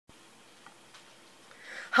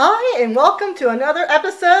Hi, and welcome to another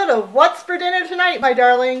episode of What's for Dinner Tonight, my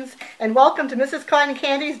darlings, and welcome to Mrs. Cotton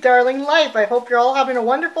Candy's Darling Life. I hope you're all having a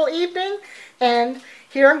wonderful evening, and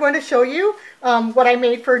here I'm going to show you what I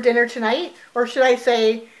made for dinner tonight, or should I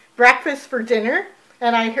say breakfast for dinner.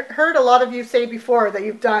 And I heard a lot of you say before that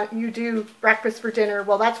you do breakfast for dinner.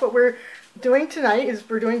 Well, that's what we're doing tonight, is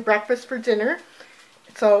we're doing breakfast for dinner.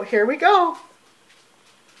 So here we go.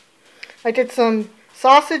 I did some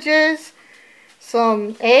sausages,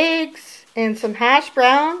 some eggs, and some hash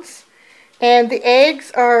browns. And the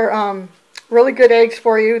eggs are really good eggs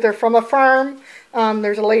for you. They're from a farm.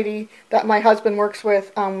 There's a lady that my husband works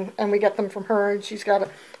with, and we get them from her, and she's got a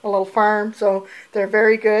little farm, so they're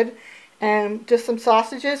very good. And just some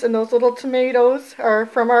sausages, and those little tomatoes are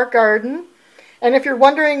from our garden. And if you're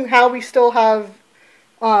wondering how we still have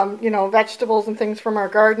vegetables and things from our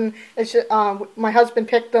garden, it's just, my husband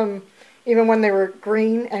picked them even when they were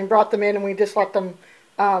green and brought them in, and we just let them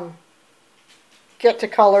get to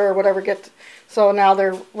color or whatever. So now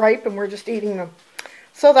they're ripe and we're just eating them.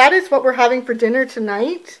 So that is what we're having for dinner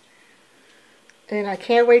tonight, and I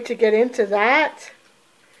can't wait to get into that.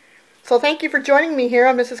 So thank you for joining me here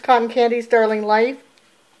on Mrs. Cotton Candy's Darling Life.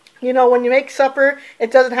 You know, when you make supper,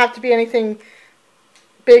 it doesn't have to be anything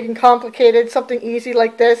big and complicated, something easy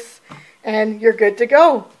like this, and you're good to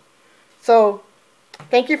go. So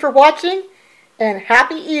thank you for watching, and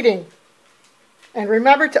happy eating. And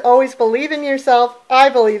remember to always believe in yourself. I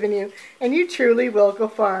believe in you, and you truly will go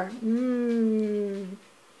far.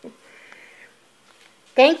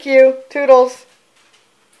 Thank you. Toodles.